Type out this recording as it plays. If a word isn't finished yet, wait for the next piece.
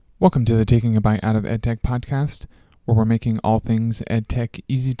Welcome to the Taking a Bite Out of EdTech podcast, where we're making all things EdTech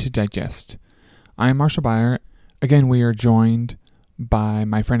easy to digest. I am Marshall Beyer. Again, we are joined by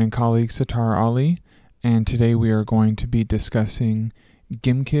my friend and colleague Satar Ali, and today we are going to be discussing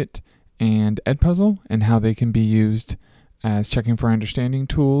Gimkit and Edpuzzle and how they can be used as checking for understanding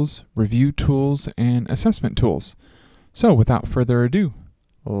tools, review tools, and assessment tools. So without further ado,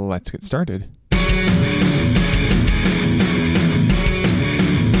 let's get started.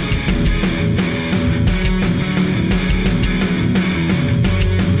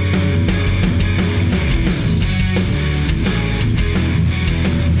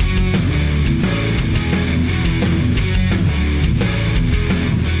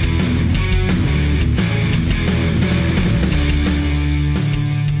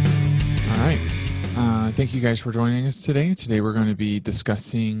 Thank you guys for joining us today. Today we're going to be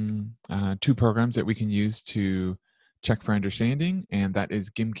discussing two programs that we can use to check for understanding, and that is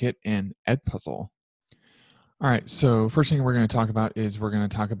Gimkit and Edpuzzle. All right, so first thing we're going to talk about is we're going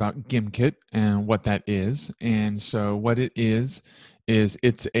to talk about Gimkit and what that is. And so what it is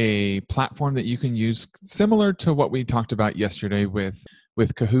it's a platform that you can use similar to what we talked about yesterday with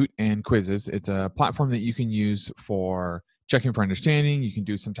Kahoot and quizzes. It's a platform that you can use for checking for understanding. You can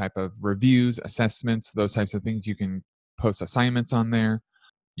do some type of reviews, assessments, those types of things. You can post assignments on there.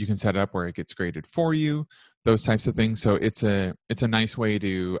 You can set it up where it gets graded for you, those types of things. So it's a nice way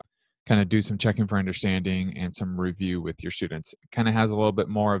to kind of do some checking for understanding and some review with your students. It kind of has a little bit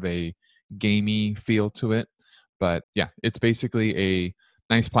more of a gamey feel to it. But yeah, it's basically a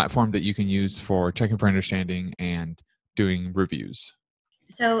nice platform that you can use for checking for understanding and doing reviews.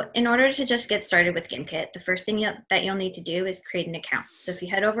 So in order to just get started with Gimkit, the first thing that you'll need to do is create an account. So if you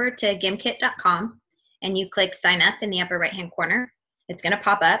head over to gimkit.com and you click sign up in the upper right-hand corner, it's going to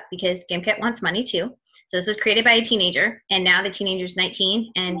pop up because Gimkit wants money too. So this was created by a teenager, and now the teenager's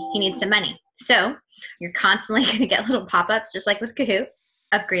 19 and he needs some money. So you're constantly going to get little pop-ups just like with Kahoot,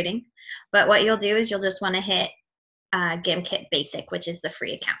 upgrading. But what you'll do is you'll just want to hit Gimkit Basic, which is the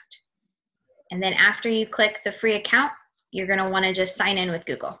free account. And then after you click the free account, you're going to want to just sign in with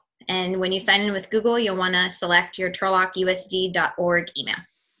Google. And when you sign in with Google, you'll want to select your turlockusd.org email.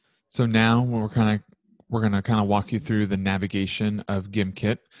 So now we're going to kind of walk you through the navigation of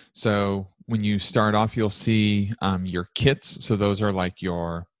Gimkit. So when you start off, you'll see your kits. So those are like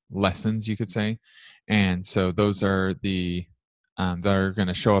your lessons, you could say. And so those are they're going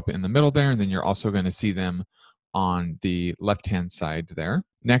to show up in the middle there. And then you're also going to see them on the left-hand side there.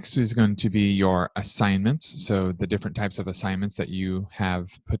 Next is going to be your assignments. So the different types of assignments that you have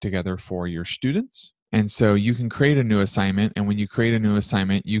put together for your students. And so you can create a new assignment. And when you create a new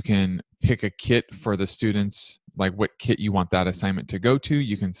assignment, you can pick a kit for the students, like what kit you want that assignment to go to.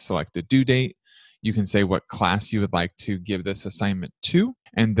 You can select a due date. You can say what class you would like to give this assignment to.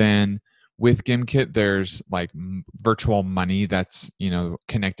 And then with Gimkit, there's like virtual money that's,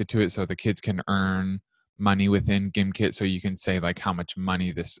 connected to it. So the kids can earn money within Gimkit. So you can say like how much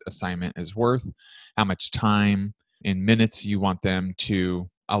money this assignment is worth, how much time in minutes you want them to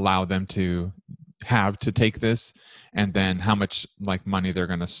allow them to have to take this, and then how much like money they're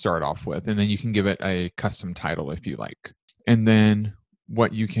going to start off with. And then you can give it a custom title if you like. And then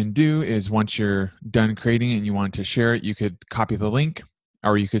what you can do is once you're done creating it and you want to share it, you could copy the link,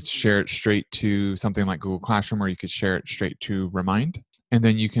 or you could share it straight to something like Google Classroom, or you could share it straight to Remind. And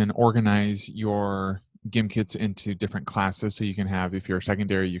then you can organize your Gimkits into different classes. So you can have, if you're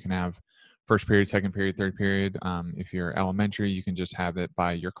secondary, you can have first period, second period, third period. If you're elementary, you can just have it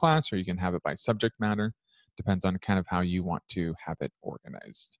by your class, or you can have it by subject matter. Depends on kind of how you want to have it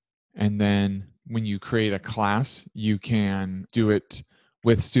organized. And then when you create a class, you can do it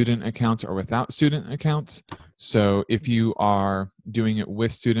with student accounts or without student accounts. So if you are doing it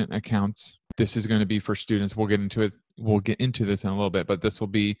with student accounts, this is going to be for students. We'll get into it. We'll get into this in a little bit, but this will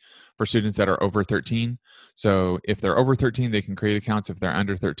be for students that are over 13. So if they're over 13, they can create accounts. If they're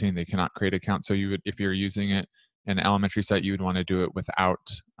under 13, they cannot create accounts. So you would, if you're using it in an elementary site, you would want to do it without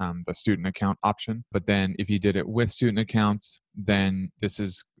the student account option. But then if you did it with student accounts, then this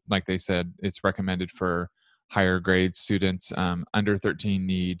is, like they said, it's recommended for higher grade students. Under 13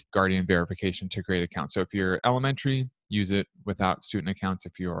 need guardian verification to create accounts. So if you're elementary, use it without student accounts.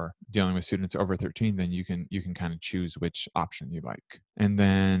 If you're dealing with students over 13, then you can kind of choose which option you like. And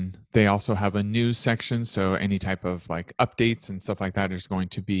then they also have a news section. So any type of like updates and stuff like that is going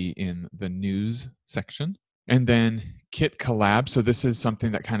to be in the news section. And then Kit Collab. So this is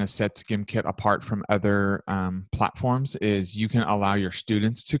something that kind of sets Gimkit apart from other platforms, is you can allow your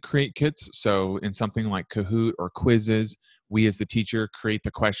students to create kits. So in something like Kahoot or quizzes, we as the teacher create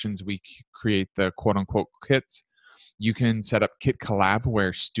the questions, we create the quote unquote kits. You can set up Kit Collab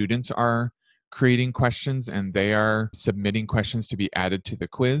where students are creating questions and they are submitting questions to be added to the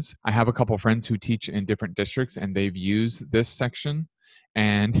quiz. I have a couple friends who teach in different districts and they've used this section,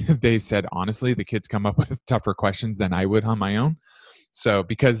 and they've said, honestly, the kids come up with tougher questions than I would on my own. So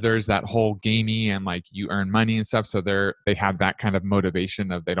because there's that whole gamey and like you earn money and stuff, so they have that kind of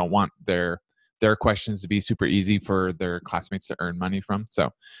motivation of they don't want their questions to be super easy for their classmates to earn money from.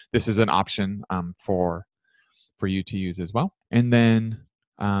 So this is an option for you to use as well. And then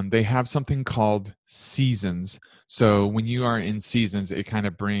they have something called seasons. So when you are in seasons, it kind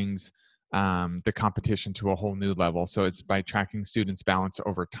of brings the competition to a whole new level. So it's by tracking students' balance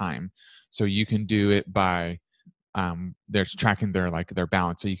over time. So you can do it by there's tracking their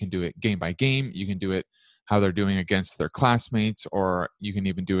balance. So you can do it game by game. You can do it how they're doing against their classmates, or you can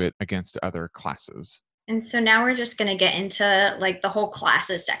even do it against other classes. And so now we're just going to get into like the whole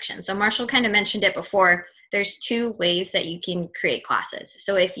classes section. So Marshall kind of mentioned it before. There's two ways that you can create classes.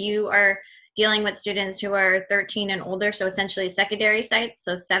 So if you are dealing with students who are 13 and older, so essentially secondary sites,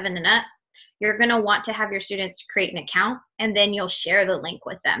 so 7 and up, you're going to want to have your students create an account, and then you'll share the link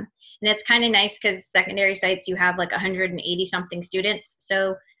with them. And it's kind of nice because secondary sites, you have like 180 something students.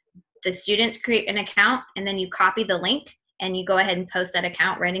 So the students create an account, and then you copy the link and you go ahead and post that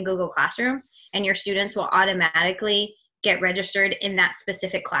account right in Google Classroom, and your students will automatically get registered in that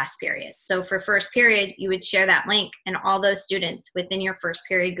specific class period. So for first period, you would share that link, and all those students within your first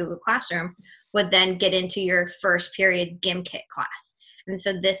period Google Classroom would then get into your first period GimKit class. And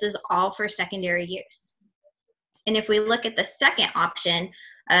so this is all for secondary use. And if we look at the second option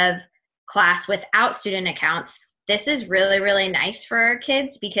of class without student accounts, this is really, really nice for our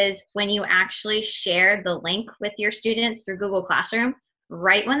kids, because when you actually share the link with your students through Google Classroom,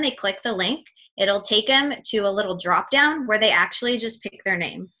 right when they click the link, it'll take them to a little drop down where they actually just pick their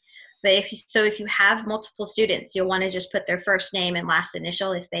name. But if you have multiple students, you'll want to just put their first name and last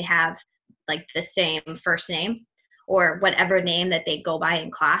initial if they have like the same first name, or whatever name that they go by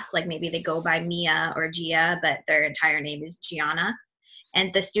in class. Like maybe they go by Mia or Gia, but their entire name is Gianna.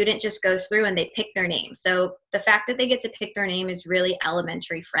 And the student just goes through and they pick their name. So the fact that they get to pick their name is really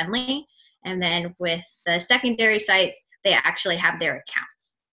elementary friendly. And then with the secondary sites, they actually have their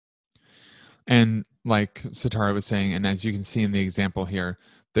accounts. And like Satara was saying, and as you can see in the example here,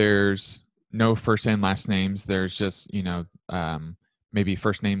 there's no first and last names. There's just, maybe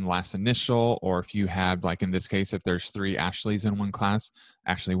first name, last initial, or if you have, like in this case, if there's 3 Ashleys in one class,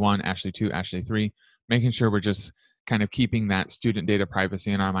 Ashley 1, Ashley 2, Ashley 3, making sure we're just kind of keeping that student data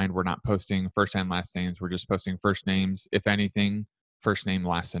privacy in our mind. We're not posting first and last names. We're just posting first names, if anything, first name,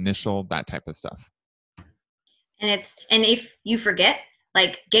 last initial, that type of stuff. And if you forget,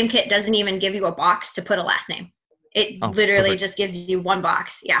 like GimKit doesn't even give you a box to put a last name. It literally just gives you one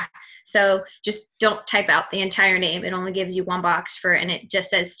box. Yeah. So just don't type out the entire name. It only gives you one box and it just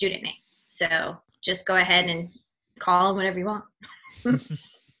says student name. So just go ahead and call them whatever you want.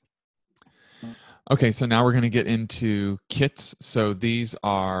 Okay, so now we're going to get into kits. So these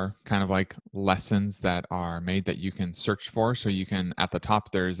are kind of like lessons that are made that you can search for. So you can, at the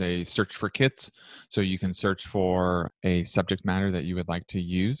top, there's a search for kits. So you can search for a subject matter that you would like to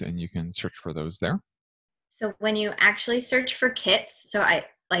use, and you can search for those there. So when you actually search for kits, so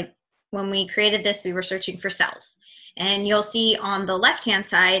when we created this, we were searching for cells. And you'll see on the left-hand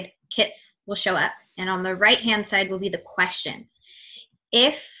side, kits will show up. And on the right-hand side will be the questions.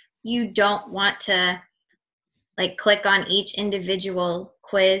 If you don't want to click on each individual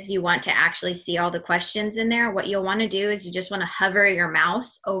quiz, you want to actually see all the questions in there, what you'll want to do is you just want to hover your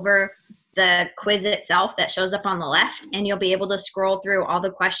mouse over the quiz itself that shows up on the left, and you'll be able to scroll through all the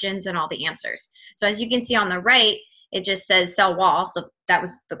questions and all the answers. So as you can see on the right, it just says cell wall. So that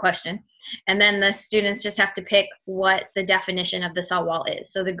was the question. And then the students just have to pick what the definition of the cell wall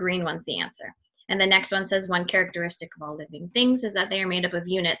is. So the green one's the answer. And the next one says, one characteristic of all living things is that they are made up of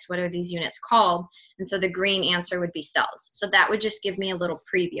units. What are these units called? And so the green answer would be cells. So that would just give me a little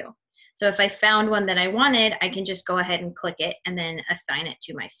preview. So if I found one that I wanted, I can just go ahead and click it and then assign it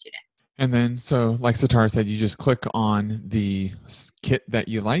to my student. And then, so like Satara said, you just click on the kit that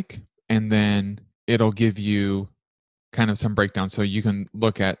you like, and then it'll give you kind of some breakdown. So you can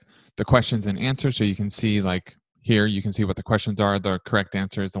look at the questions and answers. So you can see, like here, you can see what the questions are. The correct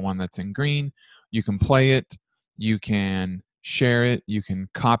answer is the one that's in green. You can play it, you can share it, you can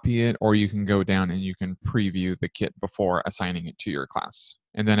copy it, or you can go down and you can preview the kit before assigning it to your class.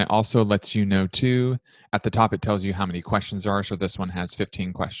 And then it also lets you know too, at the top it tells you how many questions there are. So this one has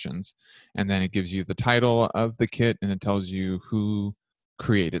 15 questions. And then it gives you the title of the kit, and it tells you who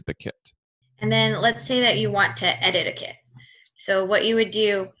created the kit. And then let's say that you want to edit a kit. So what you would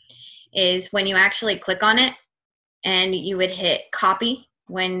do is when you actually click on it, and you would hit copy.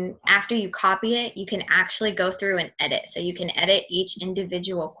 When after you copy it, you can actually go through and edit. So you can edit each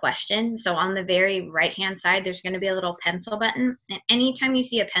individual question. So on the very right hand side, there's going to be a little pencil button. And anytime you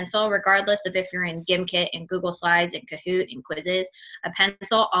see a pencil, regardless of if you're in Gimkit and Google Slides and Kahoot and Quizzes, a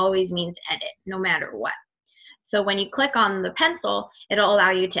pencil always means edit, no matter what. So when you click on the pencil, it'll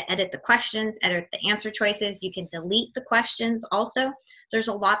allow you to edit the questions, edit the answer choices. You can delete the questions also. So there's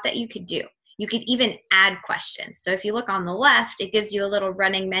a lot that you could do. You could even add questions. So if you look on the left, it gives you a little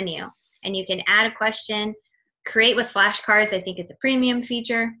running menu, and you can add a question, create with flashcards. I think it's a premium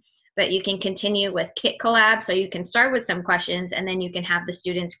feature, but you can continue with Kit Collab. So you can start with some questions, and then you can have the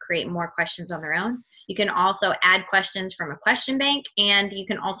students create more questions on their own. You can also add questions from a question bank, and you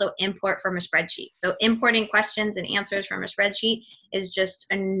can also import from a spreadsheet. So importing questions and answers from a spreadsheet is just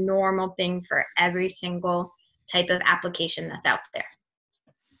a normal thing for every single type of application that's out there.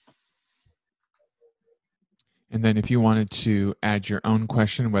 And then if you wanted to add your own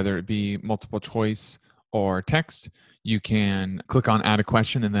question, whether it be multiple choice or text, you can click on add a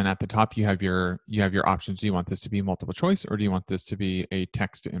question, and then at the top you have your options. Do you want this to be multiple choice, or do you want this to be a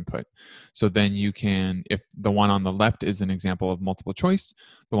text input? So then you can, if the one on the left is an example of multiple choice,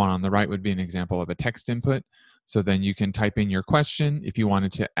 the one on the right would be an example of a text input. So then you can type in your question. If you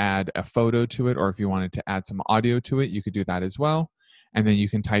wanted to add a photo to it, or if you wanted to add some audio to it, you could do that as well. And then you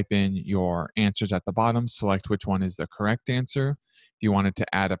can type in your answers at the bottom, select which one is the correct answer. If you wanted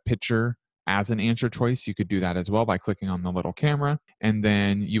to add a picture as an answer choice, you could do that as well by clicking on the little camera. And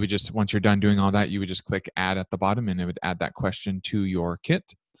then you would just, once you're done doing all that, you would just click add at the bottom, and it would add that question to your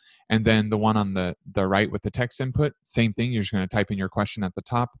kit. And then the one on the right with the text input, same thing. You're just going to type in your question at the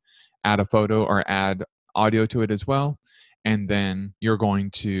top, add a photo or add audio to it as well. And then you're going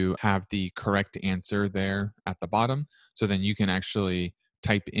to have the correct answer there at the bottom. So then you can actually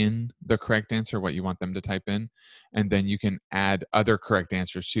type in the correct answer, what you want them to type in. And then you can add other correct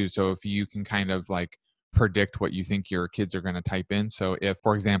answers too. So if you can kind of like predict what you think your kids are going to type in. So if,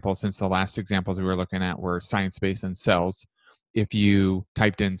 for example, since the last examples we were looking at were sciencebase and cells, if you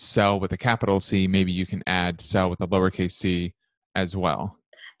typed in cell with a capital C, maybe you can add cell with a lowercase c as well.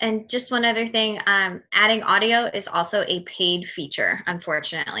 And just one other thing, adding audio is also a paid feature,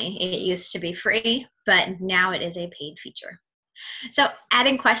 unfortunately. It used to be free, but now it is a paid feature. So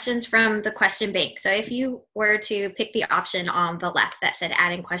adding questions from the question bank. So if you were to pick the option on the left that said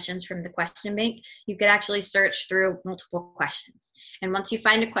adding questions from the question bank, you could actually search through multiple questions. And once you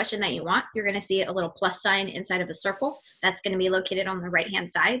find a question that you want, you're going to see a little plus sign inside of a circle. That's going to be located on the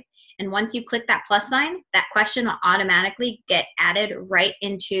right-hand side. And once you click that plus sign, that question will automatically get added right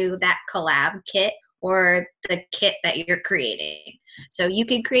into that collab kit or the kit that you're creating. So you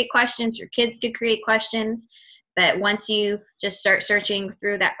could create questions, your kids could create questions, but once you just start searching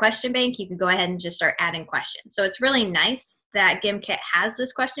through that question bank, you can go ahead and just start adding questions. So it's really nice that Gimkit has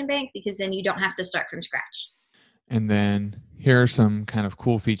this question bank, because then you don't have to start from scratch. And then here are some kind of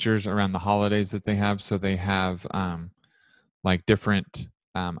cool features around the holidays that they have. So they have like different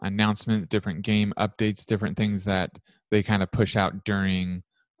announcements, different game updates, different things that they kind of push out during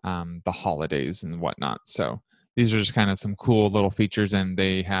the holidays and whatnot. So these are just kind of some cool little features, and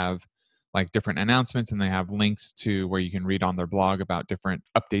they have like different announcements, and they have links to where you can read on their blog about different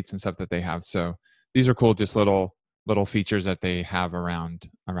updates and stuff that they have. So these are cool, just little features that they have around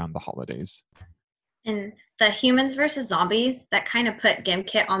the holidays. And the Humans versus Zombies, that kind of put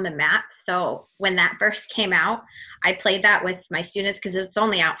Gimkit on the map. So when that first came out, I played that with my students because it's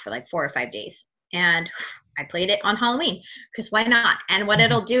only out for like 4 or 5 days. And I played it on Halloween because why not? And what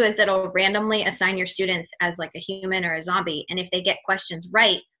it'll do is it'll randomly assign your students as like a human or a zombie. And if they get questions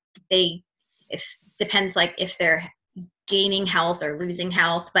right, depends like if they're gaining health or losing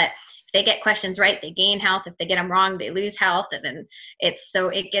health. But if they get questions right, they gain health. If they get them wrong, they lose health. And then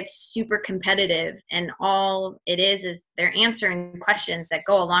it gets super competitive. And all it is they're answering questions that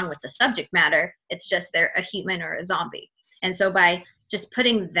go along with the subject matter. It's just they're a human or a zombie. And so by just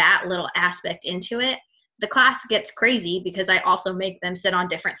putting that little aspect into it, the class gets crazy, because I also make them sit on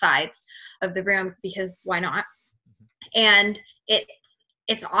different sides of the room, because why not? And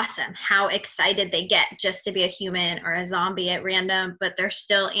it's awesome how excited they get just to be a human or a zombie at random, but they're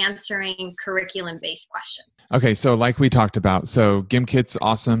still answering curriculum-based questions. Okay, so like we talked about, so Gimkit's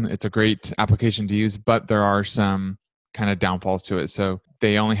awesome. It's a great application to use, but there are some kind of downfalls to it. So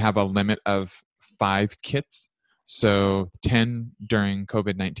they only have a limit of 5 kits, so 10 during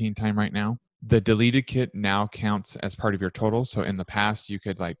COVID-19 time right now. The deleted kit now counts as part of your total. So in the past, you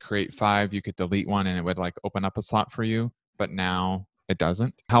could like create 5, you could delete one, and it would like open up a slot for you, but now it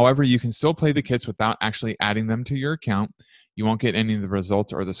doesn't. However, you can still play the kits without actually adding them to your account. You won't get any of the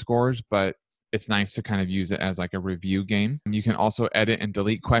results or the scores, but it's nice to kind of use it as like a review game. You can also edit and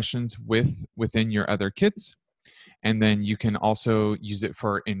delete questions within your other kits. And then you can also use it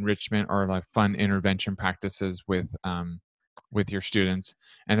for enrichment or like fun intervention practices with your students,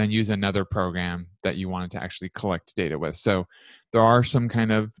 and then use another program that you wanted to actually collect data with. So there are some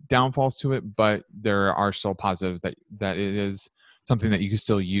kind of downfalls to it, but there are still positives that it is something that you can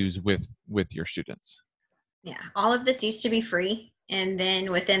still use with your students. Yeah, all of this used to be free, and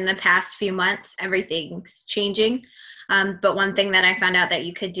then within the past few months, everything's changing. But one thing that I found out that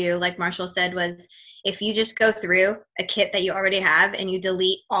you could do, like Marshall said, was if you just go through a kit that you already have and you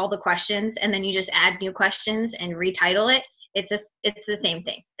delete all the questions and then you just add new questions and retitle it, it's the same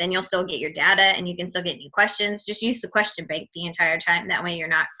thing. Then you'll still get your data and you can still get new questions. Just use the question bank the entire time. That way you're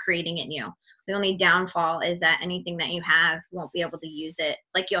not creating it new. The only downfall is that anything that you have won't be able to use it.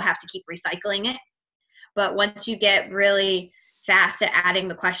 Like you'll have to keep recycling it. But once you get really fast at adding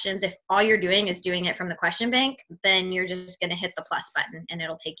the questions, if all you're doing is doing it from the question bank, then you're just going to hit the plus button and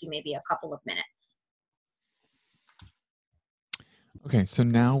it'll take you maybe a couple of minutes. Okay, so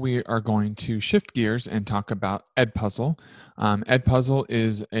now we are going to shift gears and talk about Edpuzzle. Edpuzzle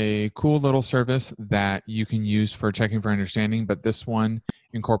is a cool little service that you can use for checking for understanding, but this one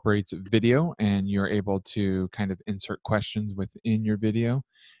incorporates video and you're able to kind of insert questions within your video.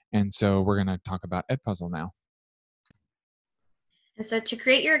 And so we're going to talk about Edpuzzle now. And so to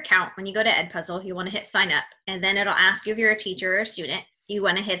create your account, when you go to Edpuzzle, you want to hit sign up, and then it'll ask you if you're a teacher or a student. You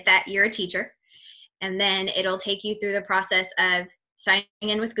want to hit that you're a teacher, and then it'll take you through the process of signing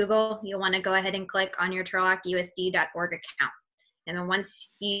in with Google. You'll want to go ahead and click on your turlockusd.org account. And then once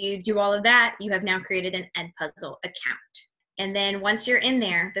you do all of that, you have now created an Edpuzzle account. And then once you're in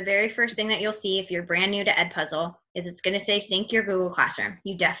there, the very first thing that you'll see if you're brand new to Edpuzzle is it's going to say sync your Google Classroom.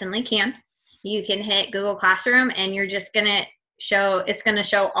 You definitely can. You can hit Google Classroom and you're just going to it's going to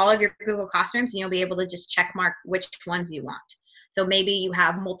show all of your Google Classrooms and you'll be able to just check mark which ones you want. So maybe you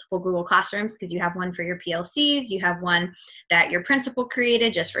have multiple Google Classrooms because you have one for your PLCs, you have one that your principal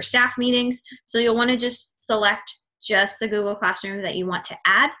created just for staff meetings. So you'll want to just select just the Google Classroom that you want to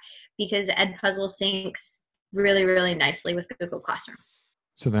add because Edpuzzle syncs really, really nicely with Google Classroom.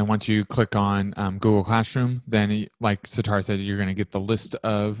 So then once you click on Google Classroom, then like Sitar said, you're going to get the list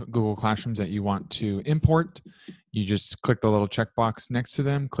of Google Classrooms that you want to import. You just click the little checkbox next to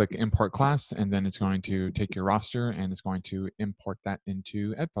them, click import class, and then it's going to take your roster and it's going to import that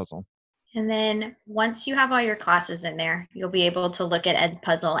into Edpuzzle. And then once you have all your classes in there, you'll be able to look at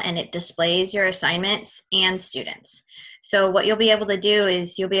Edpuzzle and it displays your assignments and students. So what you'll be able to do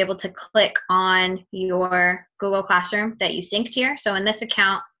is you'll be able to click on your Google Classroom that you synced here. So in this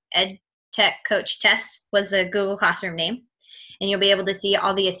account, EdTech Coach Test was the Google Classroom name. And you'll be able to see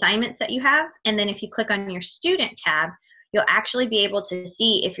all the assignments that you have. And then if you click on your student tab, you'll actually be able to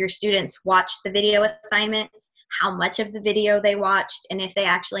see if your students watched the video assignments, how much of the video they watched, and if they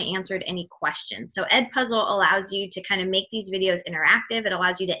actually answered any questions. So Edpuzzle allows you to kind of make these videos interactive. It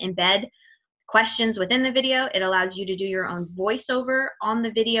allows you to embed questions within the video. It allows you to do your own voiceover on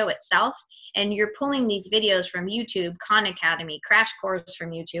the video itself. And you're pulling these videos from YouTube, Khan Academy, Crash Course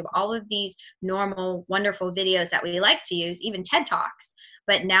from YouTube, all of these normal, wonderful videos that we like to use, even TED Talks.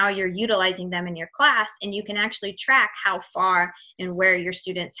 But now you're utilizing them in your class and you can actually track how far and where your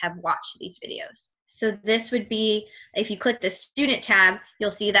students have watched these videos. So this would be, if you click the student tab,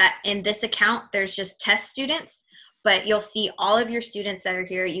 you'll see that in this account, there's just test students, but you'll see all of your students that are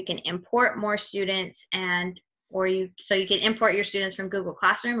here. You can import more students so you can import your students from Google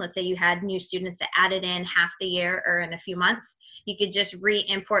Classroom. Let's say you had new students that added in half the year or in a few months. You could just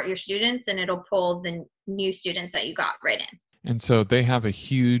re-import your students and it'll pull the new students that you got right in. And so they have a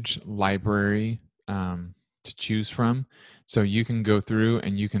huge library to choose from. So you can go through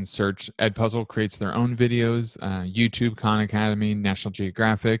and you can search. Edpuzzle creates their own videos, YouTube, Khan Academy, National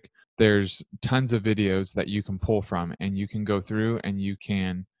Geographic. There's tons of videos that you can pull from and you can go through and you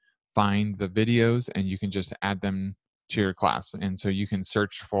can find the videos and you can just add them to your class. And so you can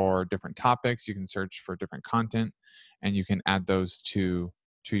search for different topics, you can search for different content, and you can add those to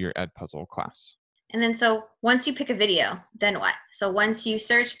your Edpuzzle class. And then so once you pick a video, then what? So once you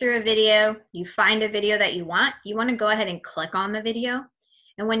search through a video, you find a video that you want to go ahead and click on the video.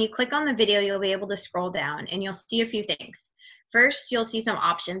 And when you click on the video, you'll be able to scroll down and you'll see a few things. First, you'll see some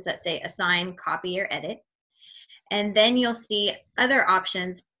options that say assign, copy, or edit. And then you'll see other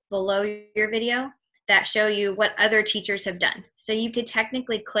options below your video that show you what other teachers have done. So you could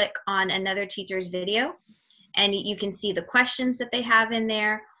technically click on another teacher's video and you can see the questions that they have in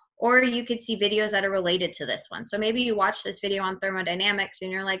there, or you could see videos that are related to this one. So maybe you watch this video on thermodynamics and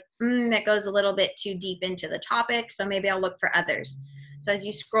you're like, that goes a little bit too deep into the topic, so maybe I'll look for others. So as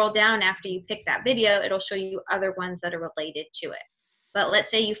you scroll down after you pick that video, it'll show you other ones that are related to it. But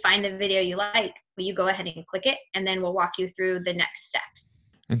let's say you find the video you like, will you go ahead and click it, and then we'll walk you through the next steps.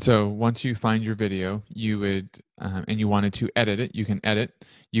 And so once you find your video, you would, and you wanted to edit it, you can edit.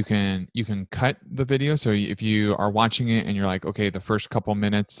 You can cut the video. So if you are watching it and you're like, okay, the first couple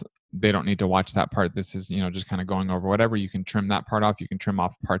minutes, they don't need to watch that part. This is, just kind of going over whatever. You can trim that part off. You can trim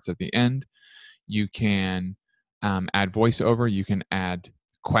off parts at the end. You can add voiceover. You can add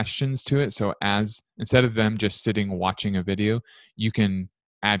questions to it. So instead of them just sitting watching a video, you can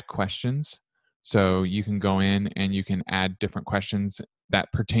add questions. So you can go in and you can add different questions that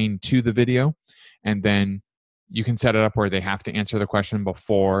pertain to the video, and then you can set it up where they have to answer the question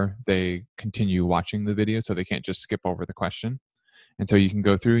before they continue watching the video, so they can't just skip over the question. And so you can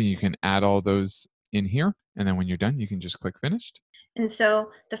go through and you can add all those in here, and then when you're done, you can just click finished. And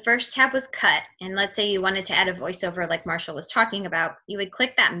so the first tab was cut, and let's say you wanted to add a voiceover like Marshall was talking about, you would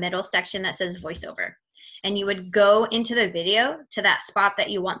click that middle section that says voiceover, and you would go into the video to that spot that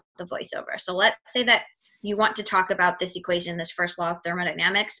you want the voiceover. So let's say that you want to talk about this equation, this first law of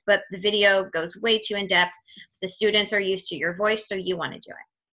thermodynamics, but the video goes way too in depth. The students are used to your voice, so you want to do it.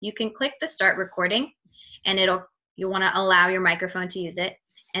 You can click the start recording, and you'll want to allow your microphone to use it,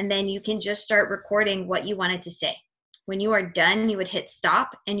 and then you can just start recording what you wanted to say. When you are done, you would hit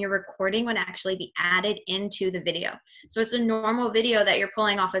stop, and your recording would actually be added into the video. So it's a normal video that you're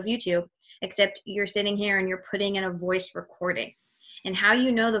pulling off of YouTube, except you're sitting here and you're putting in a voice recording. And how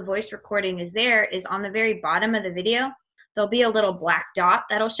you know the voice recording is there is on the very bottom of the video, there'll be a little black dot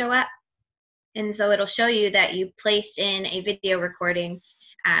that'll show up. And so it'll show you that you placed in a video recording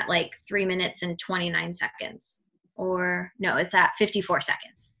at like 3 minutes and 29 seconds. Or no, it's at 54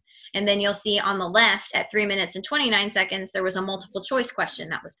 seconds. And then you'll see on the left at 3 minutes and 29 seconds, there was a multiple choice question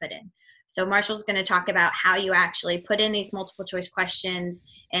that was put in. So Marshall's going to talk about how you actually put in these multiple choice questions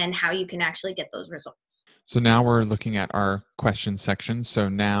and how you can actually get those results. So now we're looking at our question section. So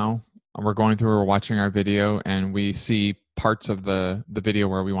now we're going through, we're watching our video, and we see parts of the video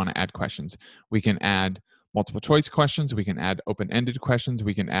where we want to add questions. We can add multiple choice questions. We can add open-ended questions.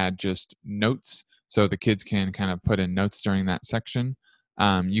 We can add just notes, so the kids can kind of put in notes during that section.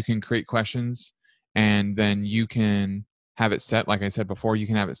 You can create questions, and then you can have it set, like I said before, you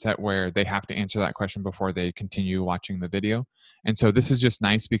can have it set where they have to answer that question before they continue watching the video. And so this is just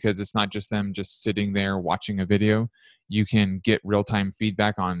nice because it's not just them just sitting there watching a video. You can get real-time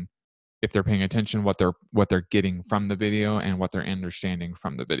feedback on if they're paying attention, what they're getting from the video and what they're understanding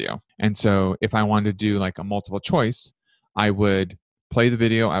from the video. And so if I wanted to do like a multiple choice, I would play the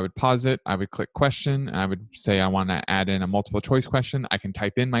video, I would pause it, I would click question, and I would say I want to add in a multiple choice question. I can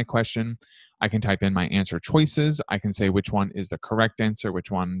type in my question. I can type in my answer choices. I can say which one is the correct answer,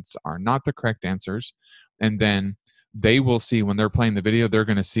 which ones are not the correct answers. And then they will see, when they're playing the video, they're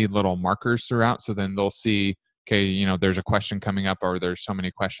going to see little markers throughout. So then they'll see, okay, there's a question coming up, or there's so many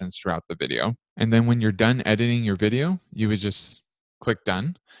questions throughout the video. And then when you're done editing your video, you would just click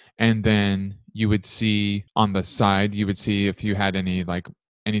done. And then you would see on the side, you would see if you had any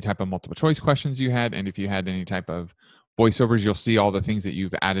type of multiple choice questions you had, and if you had any type of voiceovers, you'll see all the things that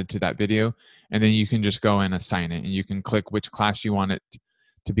you've added to that video. And then you can just go and assign it, and you can click which class you want it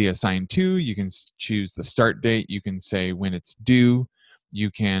to be assigned to. You can choose the start date. You can say when it's due.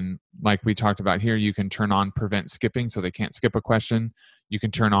 You can, like we talked about here, you can turn on prevent skipping so they can't skip a question. You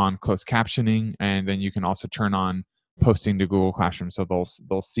can turn on closed captioning, and then you can also turn on posting to Google Classroom. So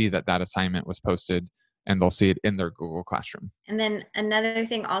they'll see that assignment was posted, and they'll see it in their Google Classroom. And then another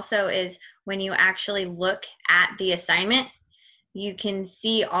thing also is when you actually look at the assignment, you can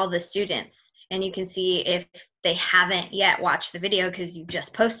see all the students, and you can see if they haven't yet watched the video because you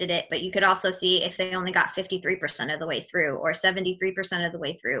just posted it, but you could also see if they only got 53% of the way through, or 73% of the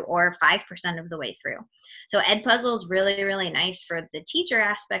way through, or 5% of the way through. So Edpuzzle is really, really nice for the teacher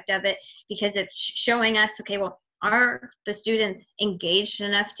aspect of it, because it's showing us, okay, well, are the students engaged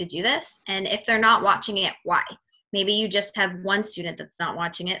enough to do this? And if they're not watching it, why? Maybe you just have one student that's not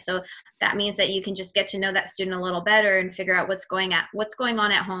watching it. So that means that you can just get to know that student a little better and figure out what's going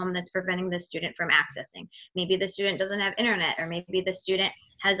on at home that's preventing the student from accessing. Maybe the student doesn't have internet, or maybe the student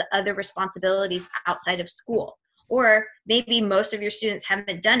has other responsibilities outside of school. Or maybe most of your students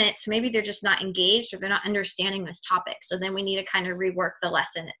haven't done it, so maybe they're just not engaged, or they're not understanding this topic. So then we need to kind of rework the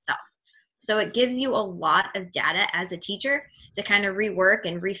lesson itself. So it gives you a lot of data as a teacher to kind of rework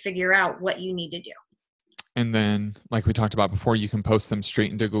and refigure out what you need to do. And then, like we talked about before, you can post them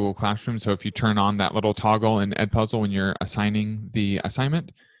straight into Google Classroom. So if you turn on that little toggle in Edpuzzle when you're assigning the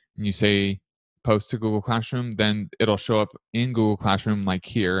assignment, and you say post to Google Classroom, then it'll show up in Google Classroom like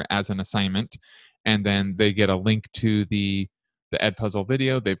here as an assignment. And then they get a link to the the Edpuzzle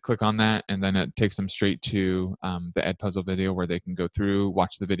video, they click on that, and then it takes them straight to the Edpuzzle video where they can go through,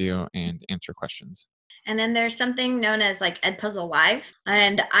 watch the video, and answer questions. And then there's something known as like Edpuzzle Live.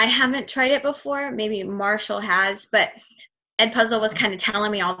 And I haven't tried it before. Maybe Marshall has, but Edpuzzle was kind of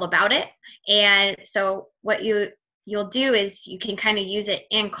telling me all about it. And so what you'll do is you can kind of use it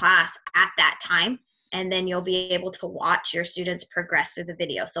in class at that time. And then you'll be able to watch your students progress through the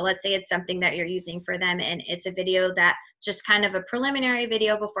video. So let's say it's something that you're using for them and it's a video that just kind of a preliminary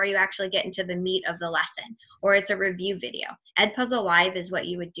video before you actually get into the meat of the lesson, or it's a review video. Edpuzzle Live is what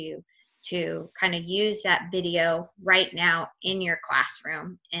you would do to kind of use that video right now in your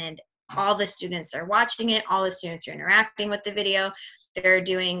classroom. And all the students are watching it, all the students are interacting with the video. They're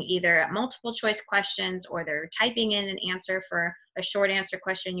doing either multiple choice questions, or they're typing in an answer for a short answer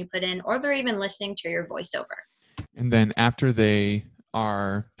question you put in, or they're even listening to your voiceover. And then after they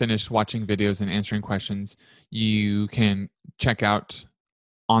are finished watching videos and answering questions, you can check out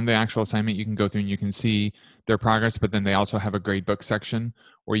on the actual assignment. You can go through and you can see their progress, but then they also have a gradebook section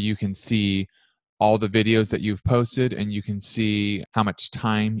where you can see all the videos that you've posted, and you can see how much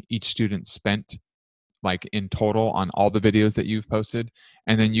time each student spent like in total on all the videos that you've posted.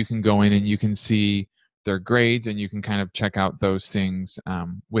 And then you can go in and you can see their grades, and you can kind of check out those things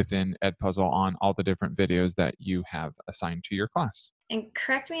within Edpuzzle on all the different videos that you have assigned to your class. And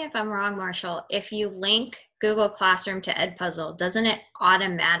correct me if I'm wrong, Marshall, if you link Google Classroom to Edpuzzle, doesn't it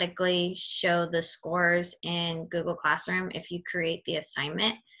automatically show the scores in Google Classroom if you create the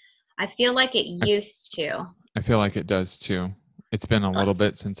assignment? I feel like it used to. I feel like it does too. It's been a little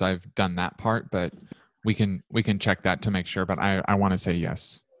bit since I've done that part, but we can check that to make sure, but I want to say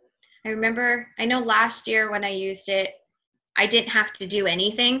yes. I know last year when I used it, I didn't have to do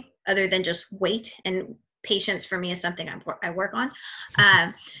anything other than just wait, and patience for me is something I work on.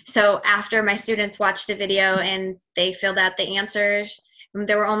 So after my students watched the video and they filled out the answers,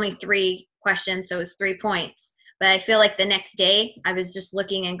 there were only 3 questions, so it was 3 points. But I feel like the next day I was just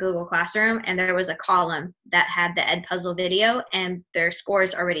looking in Google Classroom and there was a column that had the Edpuzzle video and their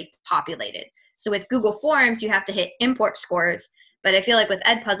scores already populated. So with Google Forms, you have to hit import scores, but I feel like with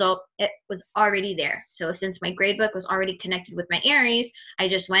Edpuzzle, it was already there. So since my gradebook was already connected with my Aries, I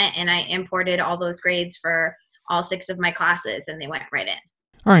just went and I imported all those grades for all 6 of my classes, and they went right in.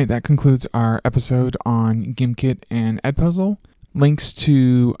 All right, that concludes our episode on Gimkit and Edpuzzle. Links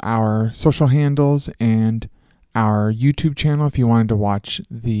to our social handles and our YouTube channel, if you wanted to watch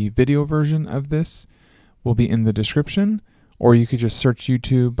the video version of this, will be in the description, or you could just search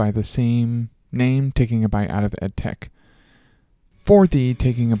YouTube by the same name, Taking a Bite Out of EdTech. For the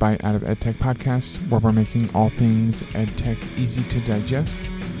Taking a Bite Out of EdTech podcast, where we're making all things EdTech easy to digest,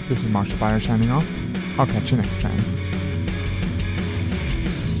 this is Marshall Byer signing off. I'll catch you next time.